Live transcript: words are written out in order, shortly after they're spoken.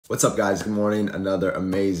What's up, guys? Good morning. Another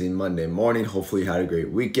amazing Monday morning. Hopefully you had a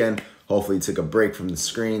great weekend. Hopefully you took a break from the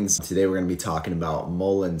screens. Today we're going to be talking about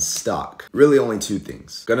Mullen stock. Really only two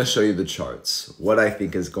things. I'm going to show you the charts, what I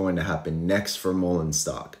think is going to happen next for Mullen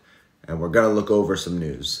stock. And we're going to look over some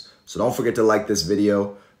news. So don't forget to like this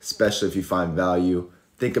video, especially if you find value.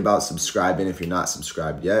 Think about subscribing if you're not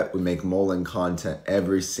subscribed yet. We make Mullen content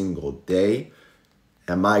every single day.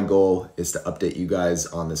 And my goal is to update you guys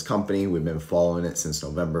on this company. We've been following it since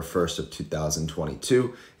November 1st of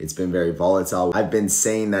 2022. It's been very volatile. I've been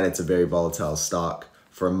saying that it's a very volatile stock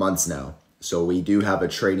for months now. So we do have a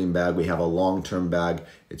trading bag. We have a long-term bag.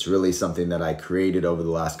 It's really something that I created over the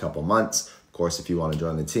last couple months. Of course, if you want to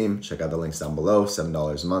join the team, check out the links down below,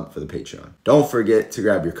 $7 a month for the Patreon. Don't forget to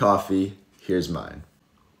grab your coffee. Here's mine.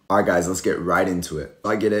 All right, guys, let's get right into it.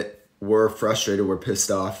 I get it. We're frustrated. We're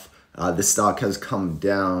pissed off. This stock has come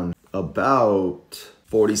down about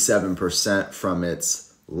 47% from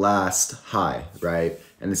its last high, right?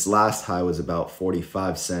 And its last high was about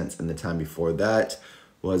 45 cents, and the time before that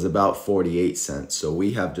was about 48 cents. So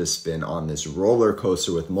we have just been on this roller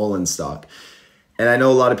coaster with Mullen stock. And I know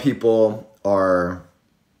a lot of people are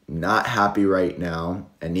not happy right now,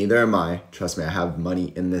 and neither am I. Trust me, I have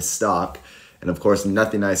money in this stock. And of course,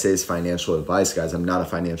 nothing I say is financial advice, guys. I'm not a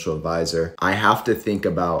financial advisor. I have to think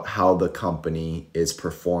about how the company is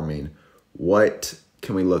performing. What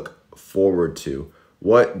can we look forward to?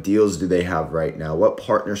 What deals do they have right now? What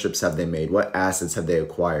partnerships have they made? What assets have they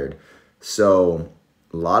acquired? So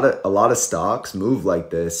a lot of stocks move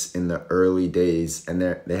like this in the early days, and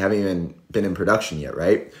they haven't even been in production yet,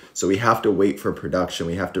 right? So we have to wait for production.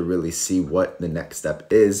 We have to really see what the next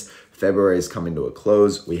step is. February is coming to a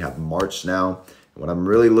close. We have March now. And what I'm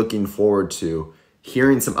really looking forward to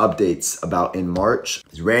hearing some updates about in March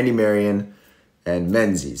is Randy Marion and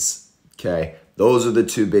Menzies. Okay, those are the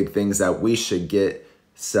two big things that we should get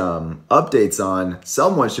some updates on.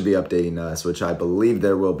 Someone should be updating us, which I believe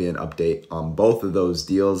there will be an update on both of those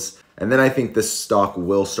deals. And then I think the stock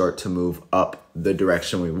will start to move up the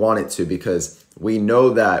direction we want it to, because we know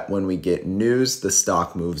that when we get news, the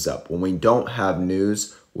stock moves up. When we don't have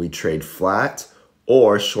news, we trade flat,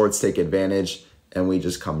 or shorts take advantage and we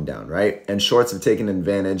just come down, right? And shorts have taken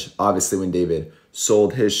advantage. Obviously, when David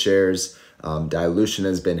sold his shares, dilution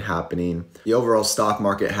has been happening. The overall stock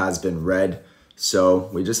market has been red. So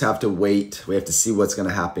we just have to wait. We have to see what's going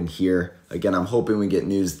to happen here. Again, I'm hoping we get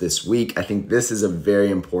news this week. I think this is a very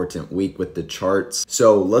important week with the charts.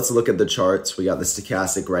 So let's look at the charts. We got the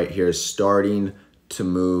stochastic right here starting to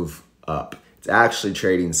move up. It's actually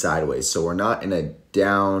trading sideways. So we're not in a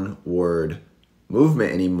downward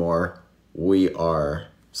movement anymore. We are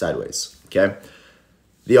sideways, okay?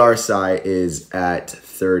 The RSI is at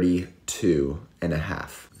 32.5.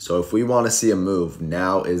 So if we want to see a move,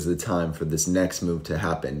 now is the time for this next move to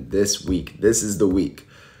happen this week. This is the week.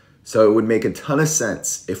 So it would make a ton of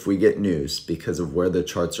sense if we get news because of where the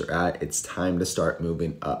charts are at. It's time to start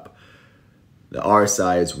moving up. The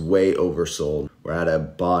RSI is way oversold. We're at a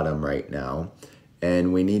bottom right now,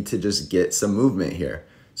 and we need to just get some movement here.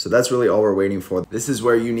 So that's really all we're waiting for. This is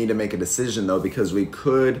where you need to make a decision though, because we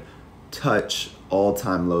could touch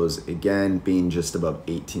all-time lows again, being just above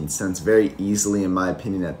 18 cents very easily, in my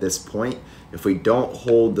opinion, at this point. If we don't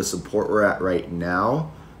hold the support we're at right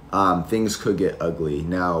now, things could get ugly.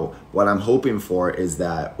 Now, what I'm hoping for is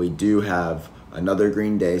that we do have another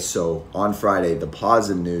green day. So on Friday, the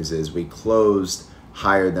positive news is we closed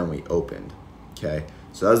higher than we opened, okay?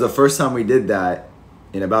 So that was the first time we did that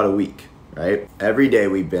in about a week, right? Every day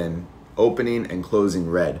we've been opening and closing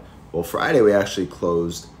red. Well, Friday we actually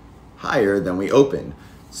closed higher than we opened.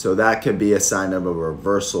 So that could be a sign of a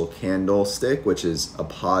reversal candlestick, which is a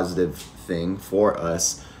positive thing for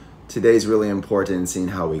us. Today's really important in seeing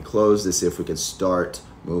how we close to see if we could start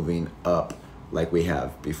moving up like we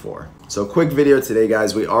have before. So quick video today,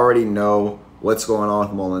 guys. We already know what's going on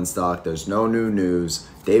with Mullen stock. There's no new news.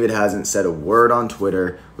 David hasn't said a word on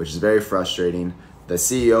Twitter, which is very frustrating. The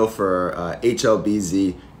CEO for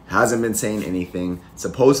HLBZ hasn't been saying anything.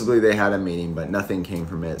 Supposedly they had a meeting, but nothing came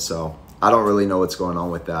from it. So I don't really know what's going on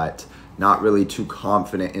with that. Not really too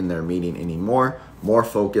confident in their meeting anymore. More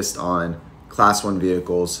focused on Class 1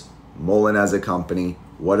 vehicles, Mullen as a company.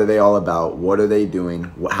 What are they all about? What are they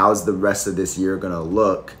doing? How's the rest of this year gonna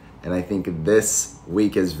look? And I think this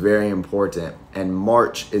week is very important, and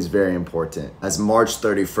March is very important, as March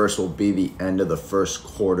 31st will be the end of the first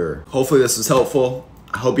quarter. Hopefully this was helpful.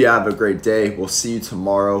 I hope you have a great day. We'll see you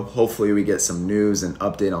tomorrow. Hopefully we get some news and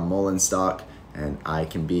update on Mullen stock, and I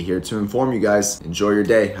can be here to inform you guys. Enjoy your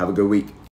day. Have a good week.